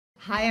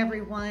Hi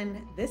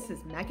everyone, this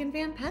is Megan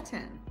Van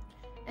Petten.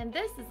 And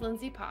this is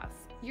Lindsay Poss.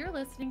 You're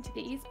listening to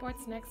the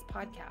EsportsNext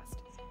podcast.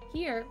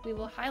 Here, we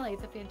will highlight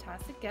the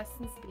fantastic guests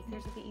and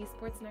speakers at the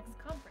EsportsNext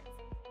conference.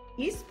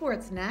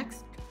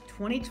 EsportsNext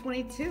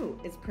 2022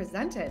 is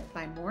presented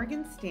by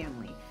Morgan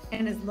Stanley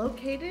and is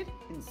located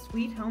in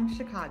Sweet Home,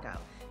 Chicago.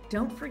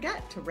 Don't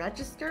forget to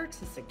register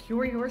to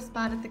secure your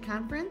spot at the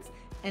conference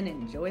and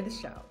enjoy the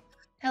show.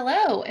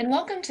 Hello, and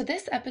welcome to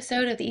this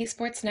episode of the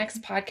EsportsNext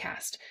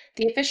podcast,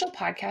 the official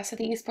podcast of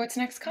the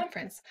EsportsNext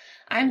conference.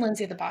 I'm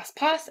Lindsay the Boss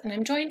Poss, and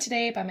I'm joined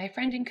today by my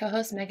friend and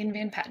co-host Megan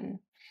Van Petten.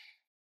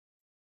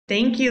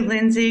 Thank you,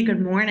 Lindsay.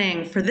 Good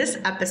morning. For this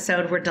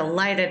episode, we're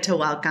delighted to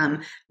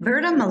welcome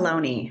Verta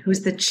Maloney,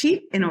 who's the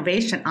Chief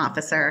Innovation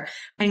Officer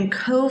and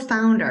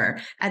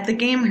co-founder at the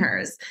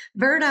Gamers.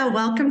 Verta,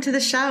 welcome to the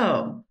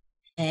show.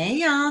 Hey,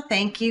 y'all.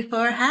 Thank you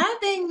for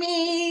having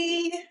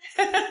me.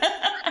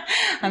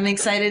 I'm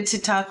excited to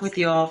talk with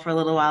you all for a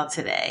little while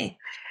today.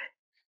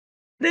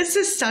 This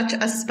is such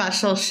a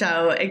special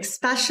show,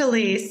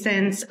 especially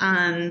since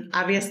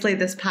obviously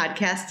this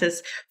podcast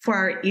is for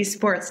our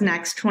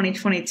EsportsNext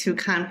 2022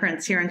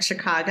 conference here in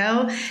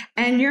Chicago.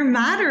 And you're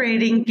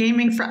moderating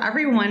Gaming for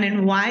Everyone.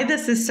 And why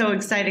this is so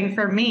exciting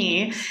for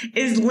me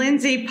is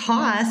Lindsay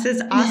Poss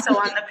is also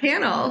on the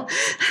panel.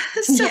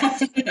 So,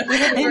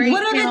 and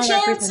what are the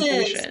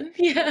chances?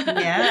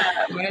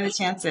 Yeah, what are the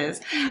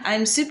chances?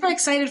 I'm super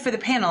excited for the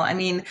panel. I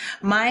mean,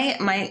 my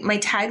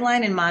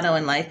tagline and motto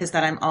in life is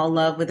that I'm all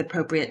love with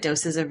appropriate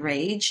doses of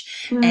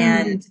rage.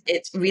 And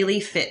it really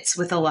fits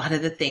with a lot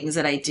of the things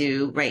that I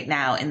do right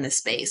now in this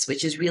space,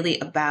 which is really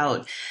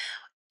about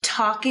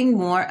talking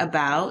more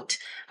about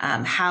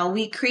how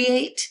we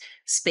create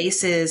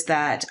spaces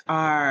that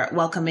are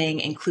welcoming,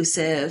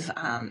 inclusive,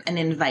 and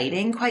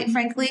inviting, quite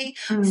frankly,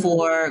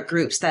 for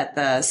groups that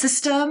the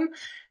system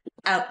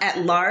at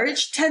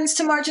large tends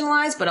to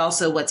marginalize, but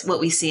also what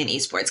we see in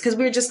esports, because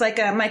we're just like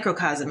a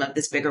microcosm of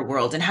this bigger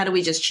world. And how do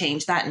we just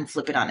change that and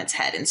flip it on its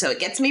head? And so it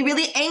gets me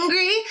really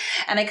angry,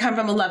 and I come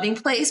from a loving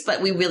place,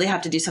 but we really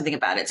have to do something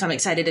about it. So I'm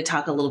excited to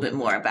talk a little bit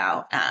more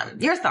about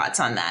your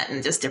thoughts on that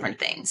and just different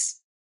things.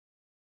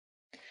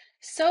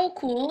 So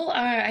cool.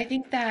 I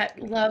think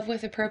that love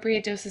with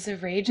appropriate doses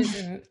of rage is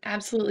an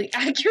absolutely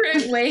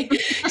accurate way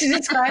to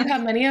describe how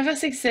many of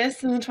us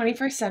exist in the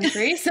 21st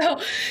century.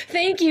 So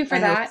thank you for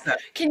that. So.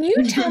 Can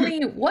you tell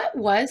me, what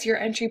was your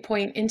entry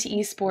point into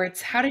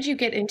esports? How did you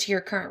get into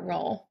your current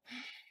role?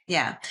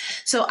 Yeah.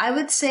 So I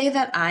would say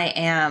that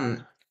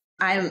I'm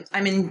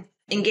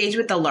engaged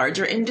with the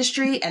larger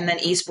industry, and then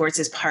esports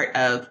is part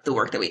of the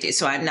work that we do.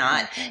 So I'm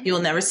not, you will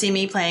never see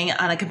me playing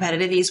on a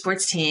competitive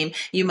esports team.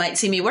 You might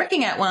see me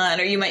working at one,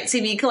 or you might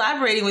see me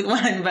collaborating with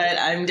one, but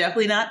I'm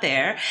definitely not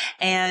there.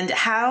 And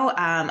how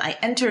I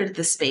entered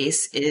the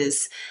space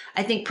is,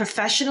 I think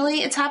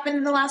professionally it's happened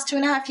in the last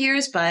 2.5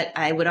 years, but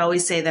I would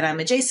always say that I'm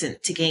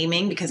adjacent to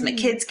gaming because my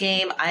kids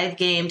game, I've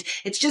gamed.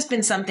 It's just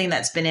been something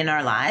that's been in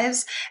our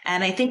lives.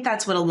 And I think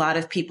that's what a lot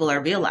of people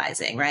are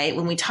realizing, right?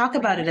 When we talk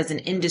about it as an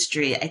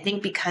industry, I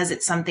think because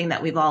it's something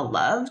that we've all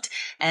loved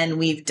and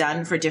we've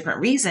done for different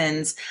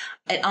reasons,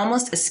 it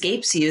almost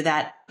escapes you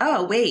that,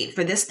 oh, wait,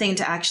 for this thing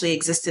to actually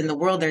exist in the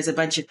world, there's a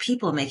bunch of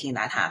people making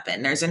that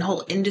happen. There's a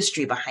whole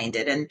industry behind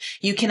it, and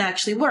you can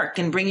actually work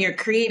and bring your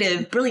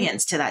creative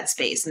brilliance to that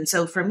space. And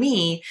so for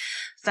me,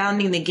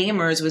 founding the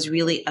Gamers was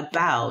really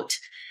about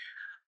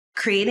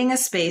creating a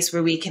space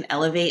where we can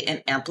elevate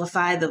and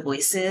amplify the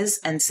voices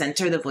and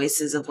center the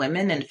voices of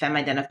women and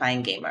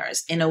femme-identifying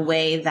gamers in a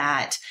way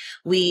that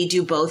we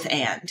do both.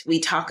 And we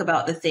talk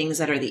about the things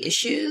that are the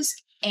issues,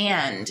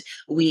 and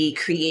we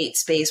create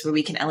space where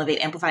we can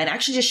elevate, amplify, and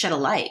actually just shed a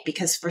light.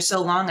 Because for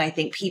so long, I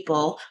think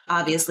people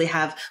obviously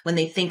have, when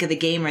they think of the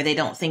gamer, they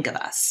don't think of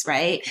us,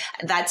 right?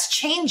 That's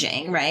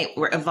changing, right?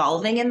 We're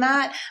evolving in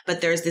that,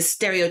 but there's this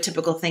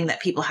stereotypical thing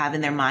that people have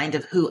in their mind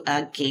of who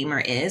a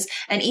gamer is,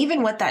 and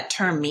even what that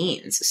term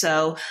means.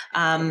 So,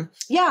 one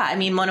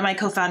of my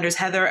co-founders,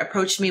 Heather,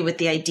 approached me with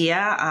the idea,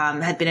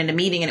 had been in a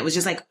meeting, and it was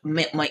just like,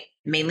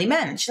 mainly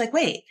men. She's like,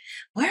 wait,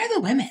 where are the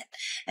women?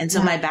 And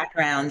so my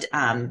background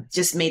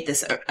just made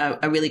this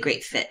a really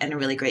great fit and a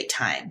really great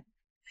time.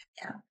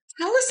 Yeah.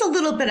 Tell us a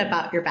little bit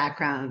about your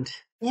background.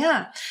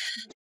 Yeah.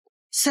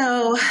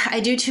 So I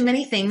do too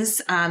many things.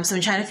 So I'm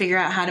trying to figure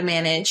out how to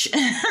manage,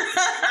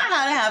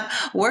 how to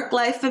have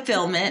work-life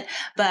fulfillment.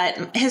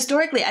 But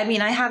historically, I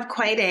mean, I have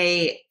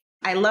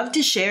I love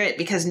to share it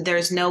because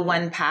there's no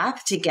one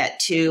path to get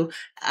to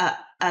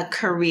a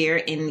career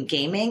in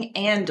gaming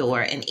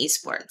and/or in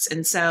esports.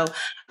 And so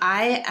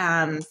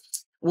I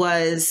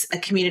was a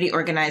community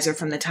organizer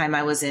from the time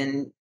I was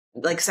in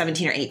like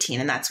 17 or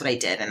 18. And that's what I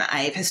did. And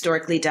I've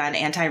historically done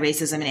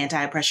anti-racism and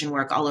anti-oppression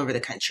work all over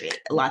the country,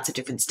 lots of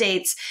different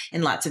states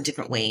in lots of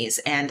different ways.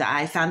 And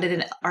I founded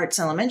an arts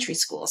elementary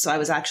school. So I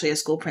was actually a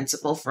school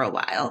principal for a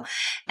while.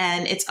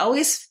 And it's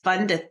always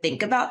fun to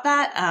think about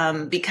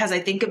that because I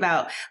think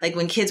about like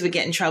when kids would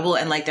get in trouble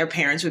and like their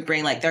parents would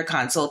bring like their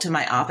console to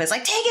my office,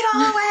 like, take it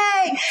all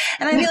away.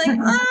 And I'd be like,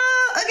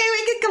 oh, okay,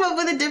 we could come up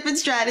with a different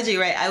strategy,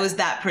 right? I was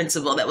that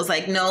principal that was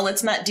like, no,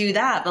 let's not do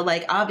that. But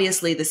like,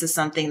 obviously this is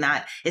something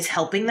that is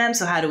helping them.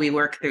 So how do we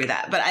work through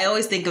that? But I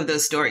always think of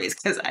those stories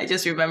because I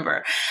just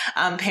remember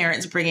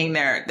parents bringing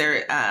their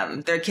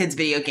kids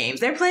video games.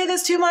 They're playing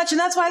this too much and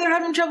that's why they're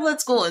having trouble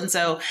at school. And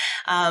so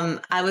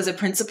I was a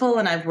principal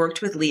and I've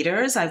worked with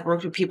leaders. I've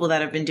worked with people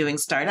that have been doing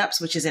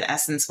startups, which is in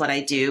essence what I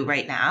do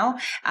right now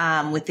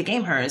with the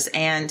Gamers.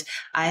 And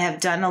I have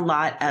done a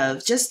lot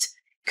of just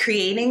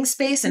creating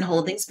space and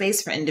holding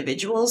space for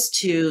individuals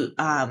to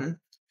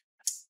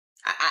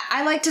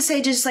I like to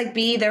say just like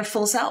be their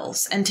full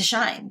selves and to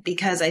shine,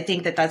 because I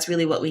think that that's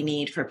really what we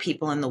need for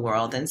people in the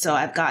world. And so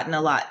I've gotten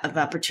a lot of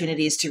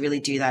opportunities to really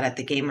do that at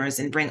the Gamers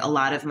and bring a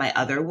lot of my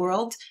other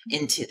world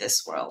into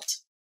this world.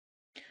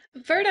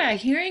 Verta,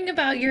 hearing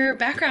about your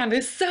background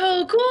is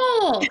so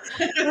cool.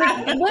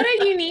 Like, what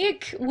a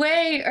unique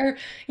way, or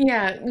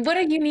what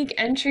a unique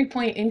entry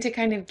point into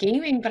kind of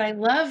gaming. But I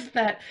love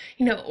that,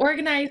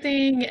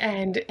 organizing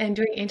and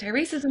doing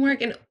anti-racism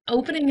work and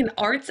opening an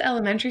arts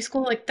elementary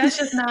school. Like that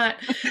is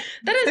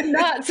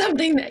not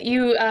something that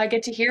you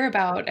get to hear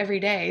about every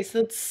day.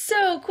 So it's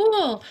so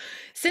cool.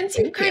 Since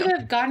you've kind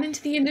of gotten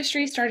into the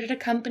industry, started a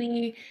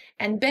company,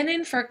 and been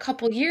in for a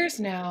couple years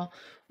now,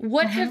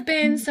 what have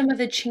been some of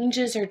the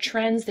changes or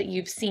trends that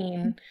you've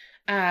seen?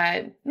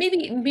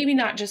 Maybe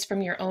not just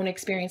from your own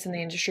experience in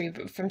the industry,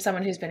 but from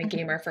someone who's been a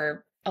gamer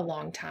for a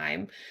long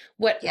time.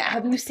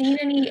 Have you seen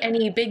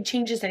any big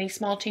changes, any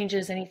small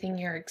changes, anything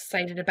you're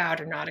excited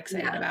about or not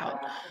excited about?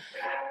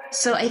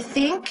 So I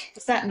think,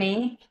 is that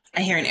me?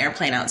 I hear an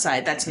airplane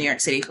outside. That's New York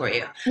City for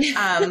you.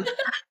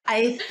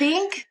 I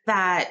think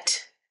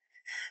that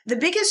the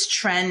biggest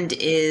trend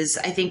is,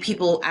 I think,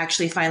 people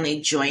actually finally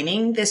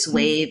joining this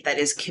wave that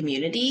is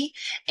community.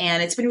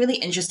 And it's been really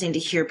interesting to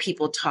hear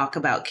people talk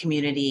about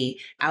community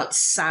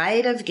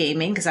outside of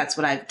gaming, because that's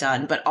what I've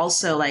done, but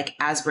also like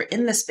as we're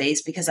in the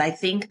space, because I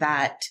think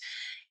that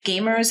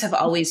gamers have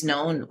always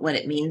known what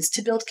it means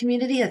to build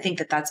community. I think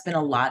that that's been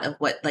a lot of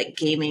what like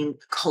gaming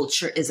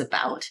culture is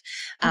about.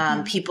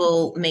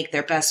 People make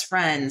their best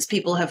friends.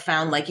 People have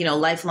found like,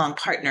 lifelong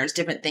partners,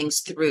 different things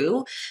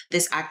through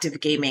this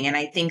active gaming. And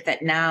I think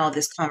that now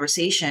this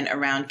conversation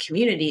around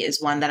community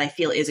is one that I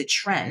feel is a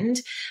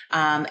trend.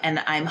 And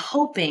I'm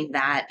hoping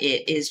that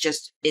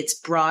it's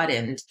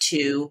broadened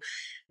to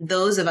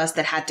those of us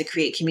that had to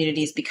create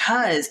communities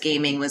because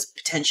gaming was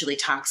potentially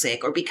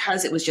toxic or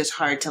because it was just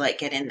hard to like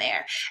get in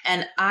there.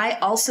 And I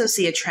also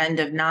see a trend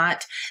of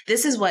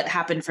this is what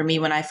happened for me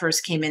when I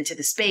first came into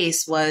the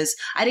space was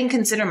I didn't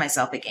consider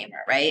myself a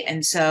gamer, right?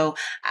 And so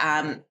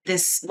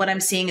what I'm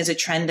seeing is a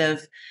trend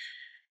of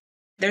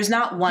there's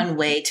not one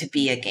way to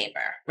be a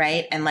gamer,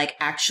 right? And like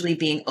actually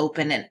being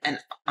open and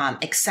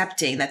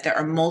accepting that there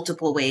are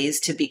multiple ways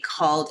to be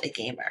called a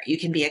gamer. You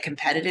can be a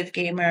competitive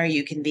gamer.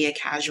 You can be a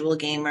casual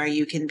gamer.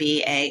 You can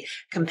be a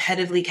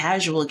competitively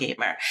casual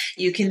gamer.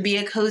 You can be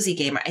a cozy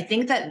gamer. I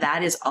think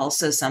that is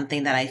also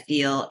something that I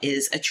feel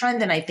is a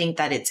trend. And I think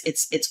that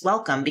it's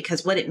welcome,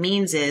 because what it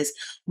means is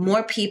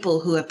more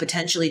people who have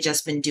potentially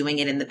just been doing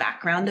it in the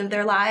background of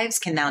their lives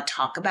can now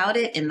talk about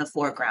it in the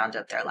foreground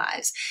of their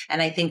lives.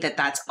 And I think that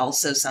that's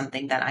also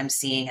something that I'm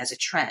seeing as a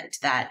trend,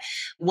 that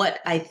what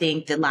I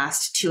think the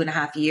last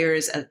 2.5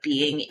 years of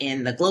being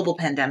in the global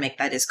pandemic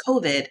that is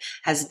COVID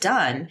has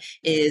done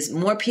is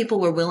more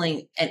people were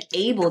willing and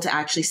able to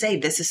actually say,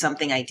 this is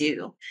something I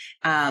do.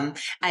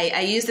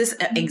 I use this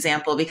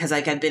example because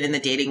like I've been in the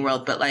dating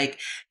world, but like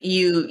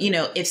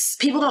if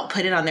people don't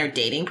put it on their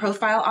dating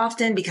profile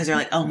often because they're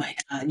like, oh my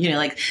God,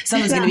 like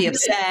someone's going to be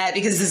upset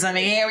because this is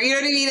something, you know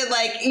what I mean?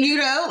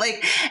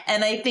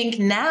 And and I think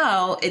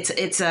now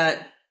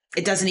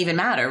it doesn't even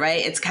matter,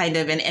 right? It's kind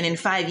of, and in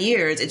 5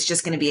 years, it's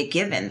just going to be a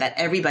given that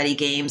everybody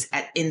games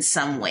in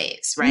some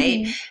ways,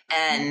 right?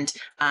 And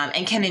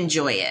can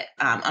enjoy it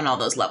on all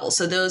those levels.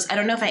 So I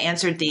don't know if I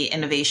answered the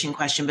innovation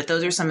question, but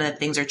those are some of the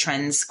things, or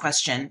trends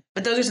question,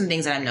 but those are some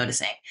things that I'm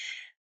noticing.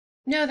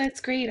 No, that's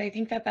great. I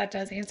think that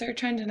does answer a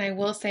trend. And I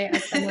will say,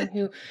 as someone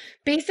who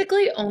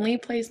basically only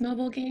plays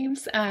mobile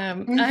games,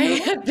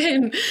 I have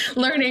been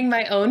learning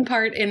my own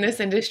part in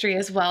this industry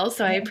as well.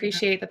 So I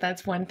appreciate that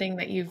that's one thing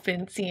that you've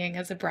been seeing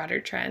as a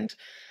broader trend.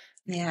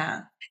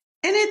 Yeah.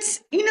 And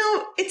it's,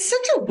 it's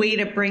such a way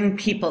to bring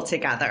people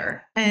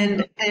together.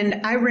 And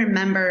I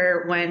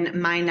remember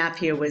when my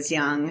nephew was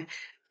young,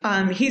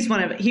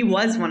 he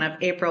was one of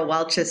April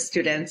Welch's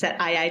students at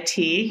IIT.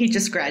 He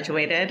just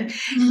graduated.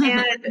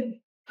 And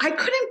I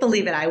couldn't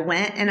believe it. I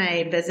went and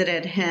I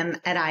visited him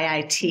at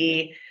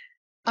IIT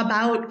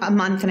about a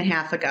month and a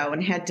half ago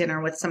and had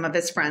dinner with some of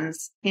his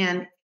friends.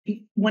 And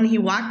when he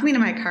walked me to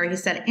my car, he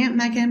said, Aunt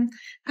Megan,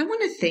 I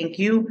want to thank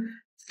you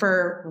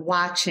for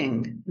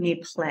watching me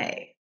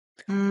play.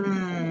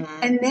 Mm.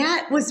 And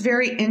that was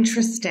very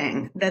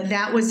interesting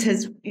that was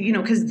his,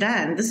 because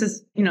then this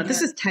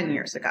is 10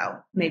 years ago,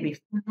 maybe.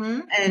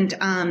 Mm-hmm.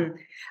 And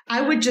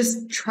I would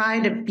just try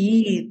to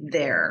be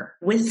there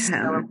with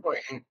him. So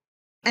important.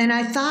 And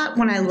I thought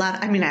when I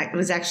left, I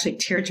was actually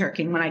tear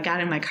jerking when I got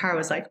in my car. I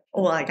was like,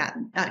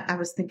 I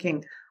was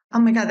thinking, oh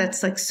my God,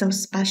 that's like so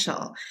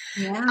special.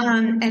 Yeah.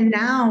 And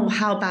now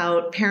how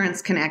about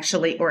parents can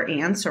actually, or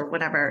aunts or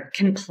whatever,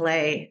 can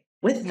play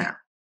with them?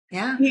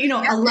 Yeah.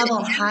 A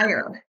level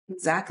higher.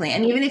 Exactly.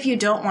 And even if you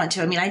don't want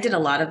to, I did a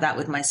lot of that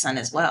with my son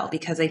as well,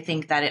 because I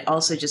think that it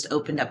also just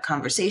opened up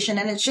conversation,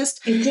 and it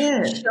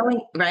did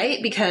showing, right?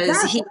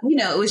 Because he,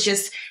 it was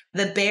just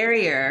the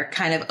barrier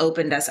kind of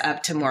opened us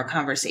up to more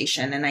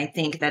conversation. And I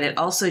think that it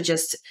also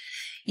just,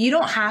 you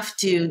don't have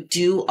to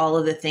do all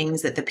of the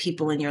things that the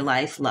people in your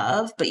life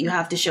love, but you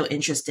have to show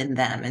interest in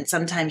them. And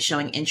sometimes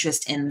showing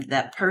interest in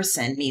that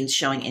person means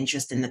showing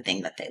interest in the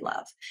thing that they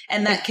love.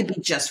 And that could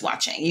be just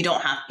watching. You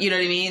don't have, you know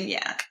what I mean?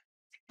 Yeah.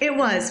 It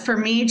was for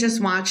me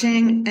just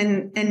watching.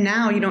 And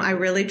now, I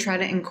really try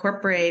to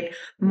incorporate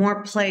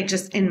more play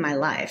just in my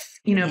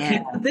life.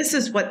 This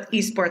is what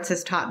esports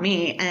has taught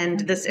me. And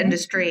this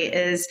industry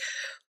is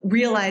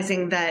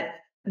realizing that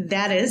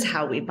is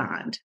how we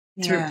bond.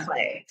 Through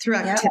play, through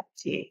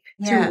activity,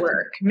 through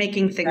work,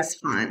 making things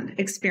fun,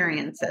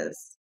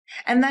 experiences.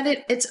 And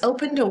that it's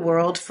opened a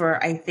world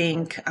for, I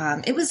think,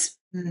 I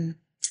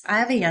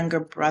have a younger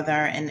brother,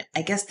 and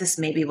I guess this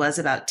maybe was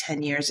about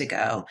 10 years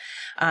ago.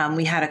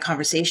 We had a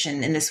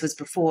conversation, and this was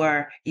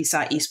before you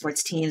saw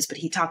esports teams, but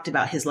he talked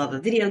about his love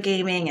of video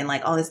gaming and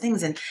like all these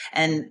things,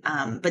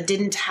 but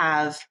didn't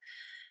have,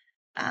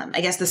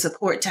 I guess, the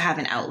support to have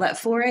an outlet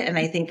for it. And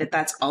I think that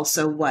that's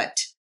also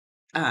what,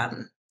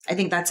 I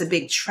think that's a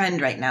big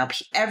trend right now.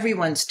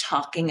 Everyone's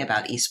talking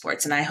about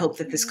esports. And I hope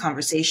that this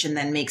conversation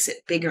then makes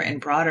it bigger and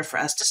broader for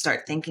us to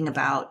start thinking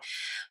about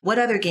what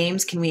other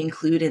games can we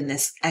include in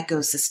this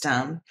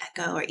ecosystem?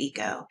 Echo or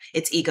eco?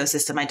 It's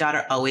ecosystem. My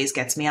daughter always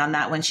gets me on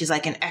that one. She's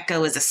like, an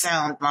echo is a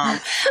sound, Mom.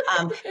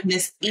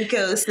 This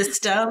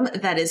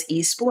ecosystem that is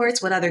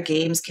esports. What other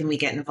games can we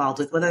get involved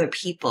with? What other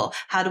people?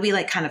 How do we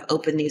kind of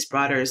open these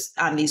borders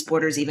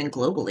even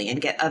globally, and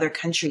get other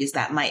countries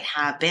that might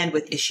have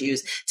bandwidth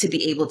issues to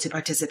be able to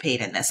participate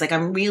in this?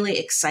 I'm really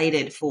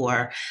excited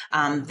for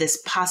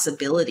this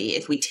possibility,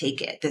 if we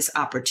take it, this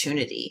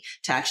opportunity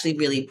to actually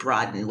really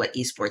broaden what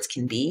esports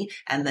can be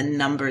and the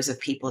numbers of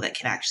people that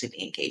can actually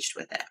be engaged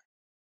with it.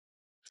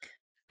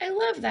 I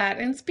love that.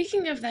 And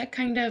speaking of that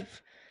kind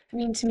of,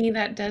 to me,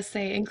 that does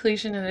say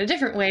inclusion in a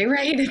different way,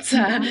 right? It's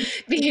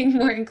being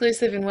more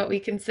inclusive in what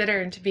we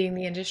consider into being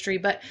the industry.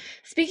 But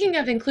speaking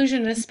of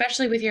inclusion,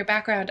 especially with your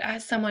background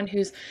as someone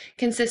who's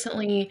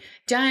consistently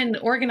done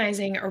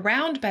organizing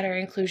around better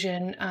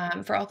inclusion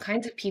for all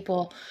kinds of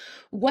people,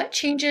 what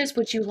changes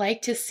would you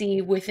like to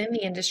see within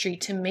the industry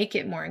to make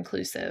it more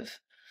inclusive?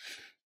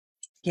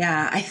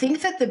 Yeah, I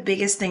think that the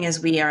biggest thing is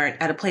we are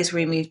at a place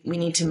where we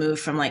need to move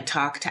from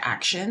talk to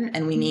action,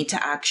 and we need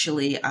to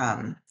actually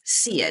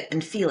see it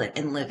and feel it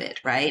and live it,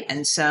 right?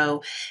 And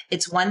so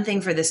it's one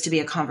thing for this to be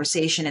a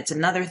conversation. It's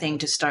another thing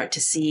to start to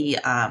see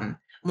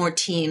more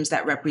teams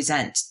that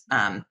represent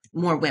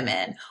more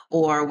women,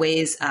 or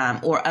ways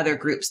or other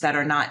groups that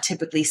are not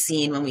typically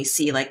seen when we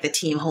see the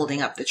team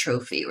holding up the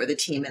trophy or the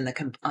team in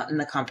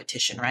the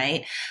competition,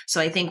 right?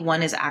 So I think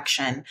one is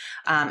action.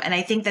 And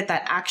I think that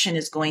action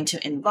is going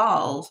to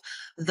involve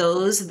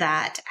those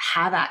that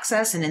have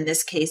access. And in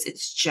this case,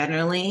 it's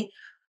generally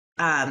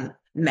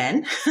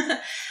men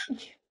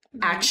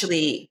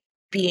actually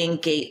being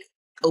gate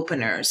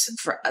openers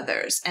for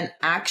others, and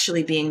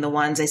actually being the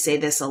ones, I say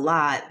this a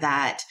lot,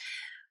 that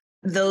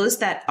those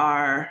that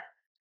are,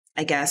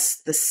 I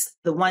guess,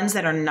 the ones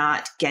that are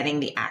not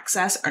getting the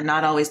access are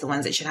not always the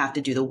ones that should have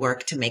to do the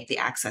work to make the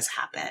access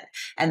happen.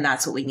 And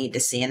that's what we need to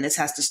see. And this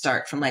has to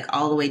start from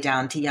all the way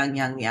down to young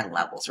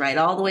levels, right?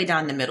 All the way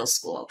down to middle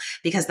school,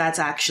 because that's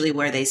actually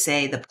where they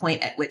say the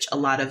point at which a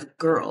lot of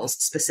girls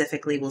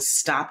specifically will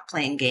stop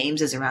playing games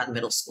is around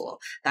middle school.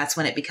 That's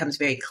when it becomes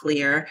very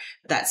clear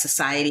that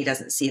society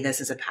doesn't see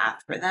this as a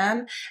path for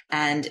them.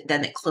 And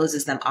then it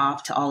closes them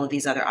off to all of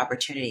these other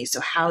opportunities.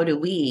 So how do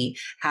we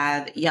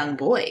have young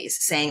boys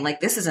saying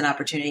this is an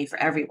opportunity for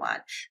everyone?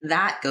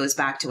 That goes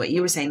back to what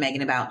you were saying,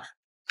 Megan, about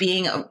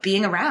being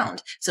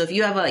around. So if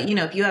you have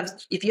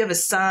if you have a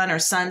son or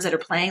sons that are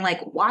playing,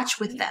 watch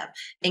with them,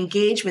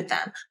 engage with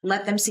them,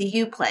 let them see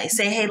you play,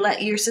 say, hey,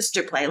 let your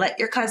sister play, let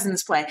your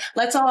cousins play,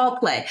 let's all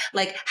play.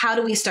 How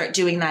do we start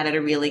doing that at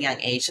a really young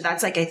age? So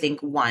that's I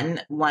think one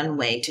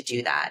way to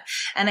do that.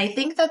 And I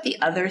think that the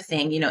other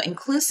thing,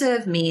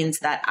 inclusive means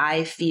that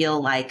I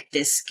feel like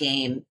this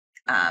game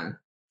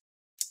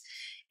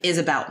is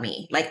about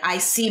me. I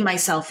see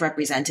myself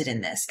represented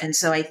in this. And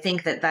so I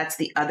think that that's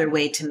the other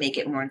way to make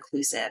it more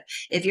inclusive.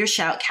 If you're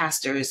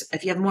shoutcasters,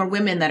 if you have more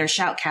women that are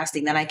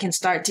shoutcasting, then I can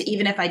start to,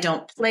 even if I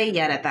don't play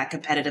yet at that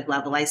competitive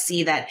level, I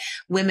see that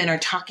women are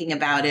talking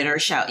about it or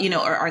shout,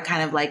 or are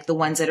kind of the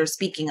ones that are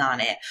speaking on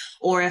it.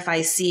 Or if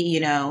I see,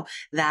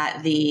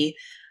 that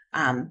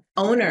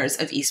owners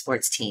of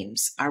esports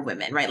teams are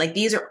women, right? Like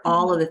these are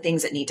all of the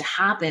things that need to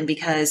happen,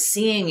 because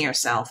seeing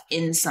yourself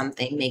in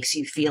something makes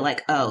you feel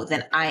like, oh,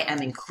 then I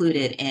am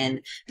included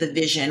in the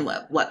vision,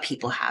 what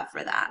people have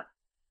for that.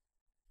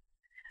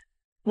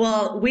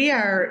 Well, we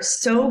are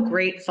so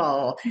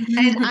grateful.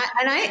 And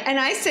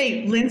I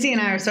say, Lindsay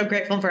and I are so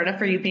grateful, Verta,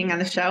 for you being on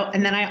the show.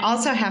 And then I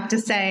also have to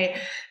say,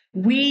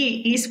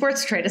 we,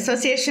 Esports Trade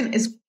Association,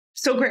 is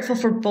so grateful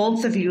for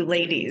both of you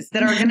ladies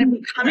that are going to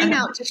be coming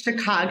out to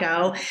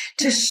Chicago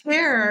to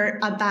share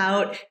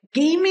about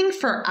gaming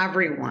for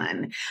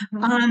everyone.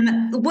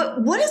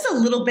 What is a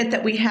little bit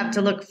that we have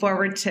to look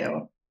forward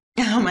to?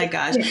 Oh my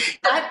gosh.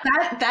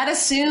 That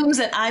assumes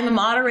that I'm a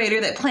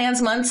moderator that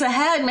plans months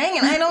ahead.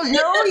 Megan, I don't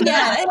know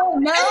yet. I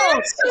don't know.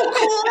 It's so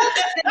cool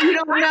that you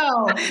don't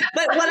know.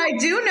 But what I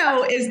do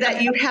know is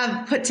that you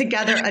have put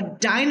together a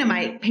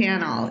dynamite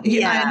panel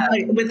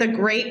with a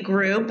great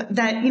group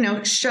that,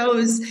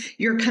 shows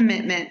your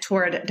commitment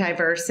toward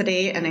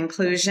diversity and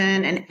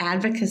inclusion and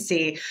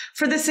advocacy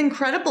for this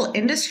incredible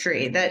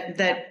industry that,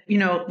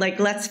 like,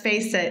 let's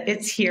face it,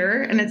 it's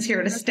here and it's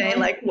here to stay,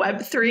 like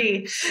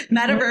Web3,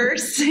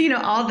 metaverse,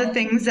 all the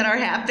things that are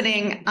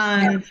happening.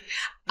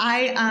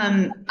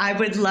 I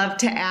would love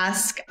to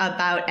ask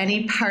about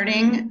any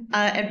parting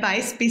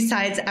advice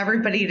besides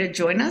everybody to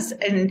join us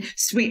in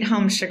Sweet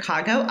Home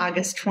Chicago,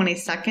 August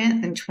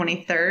 22nd and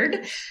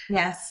 23rd.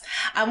 Yes.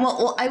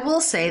 Well, I will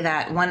say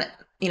that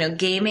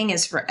gaming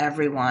is for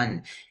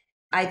everyone.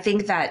 I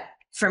think that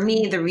for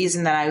me, the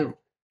reason that I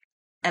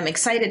am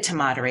excited to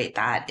moderate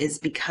that is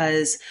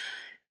because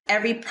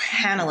every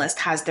panelist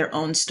has their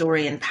own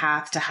story and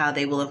path to how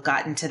they will have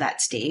gotten to that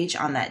stage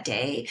on that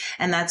day.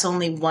 And that's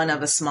only one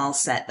of a small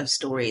set of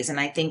stories. And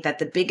I think that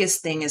the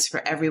biggest thing is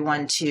for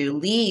everyone to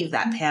leave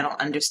that panel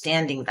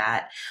understanding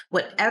that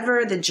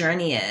whatever the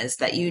journey is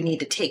that you need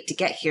to take to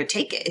get here,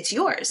 take it. It's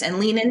yours, and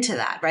lean into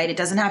that, right? It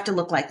doesn't have to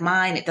look like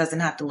mine. It doesn't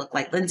have to look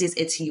like Lindsay's.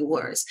 It's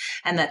yours.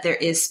 And that there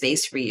is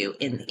space for you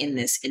in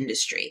this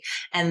industry.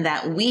 And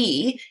that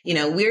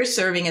we're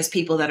serving as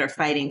people that are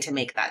fighting to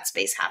make that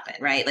space happen,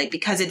 right? Like,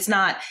 because it's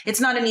not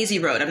an easy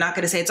road. I'm not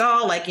going to say it's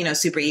all like,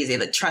 super easy.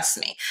 Like, trust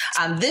me.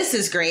 This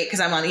is great because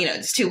I'm on,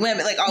 it's two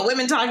women, like all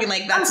women talking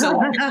like that. So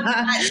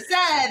that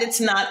said, it's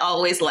not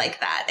always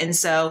like that. And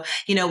so,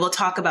 we'll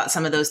talk about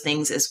some of those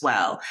things as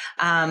well.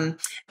 And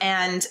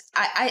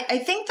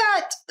I think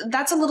that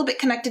that's a little bit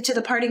connected to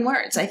the parting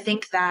words. I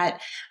think that,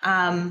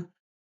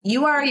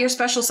 you are your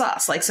special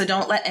sauce. Like, so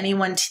don't let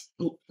anyone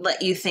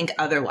let you think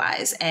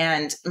otherwise.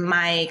 And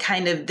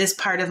this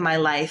part of my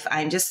life,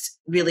 I'm just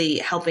really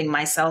helping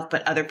myself,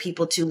 but other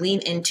people to lean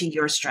into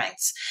your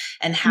strengths.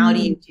 And how do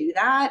you do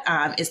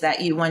that? Is that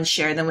you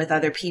share them with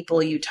other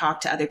people, you talk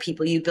to other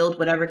people, you build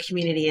whatever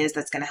community is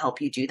that's going to help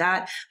you do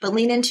that, but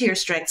lean into your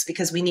strengths,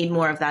 because we need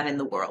more of that in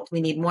the world. We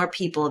need more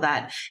people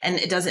that, and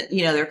it doesn't,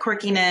 their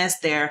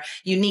quirkiness, their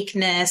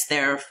uniqueness,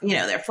 their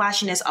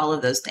flashiness, all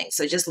of those things.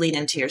 So just lean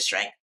into your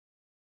strength.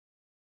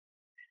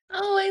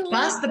 Oh, I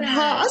love the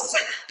pause.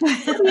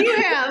 What do you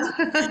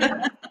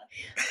have?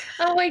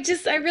 Oh, I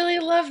really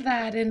love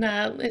that. And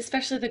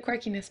especially the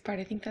quirkiness part.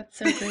 I think that's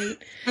so great.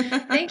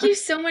 Thank you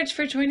so much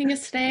for joining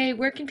us today.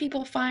 Where can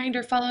people find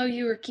or follow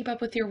you or keep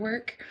up with your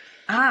work?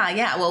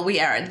 Yeah. Well, we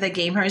are the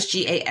Gamehers,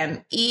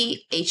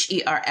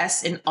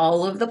 GAMEHERS, in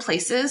all of the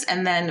places.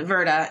 And then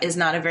Verta is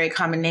not a very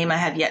common name. I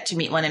have yet to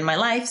meet one in my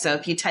life. So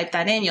if you type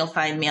that in, you'll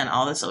find me on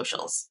all the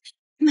socials.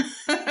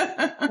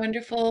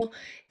 Wonderful.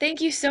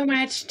 Thank you so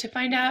much. To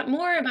find out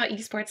more about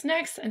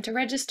EsportsNext and to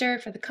register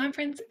for the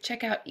conference,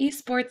 check out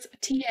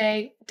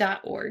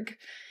esportsta.org.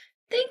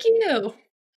 Thank you.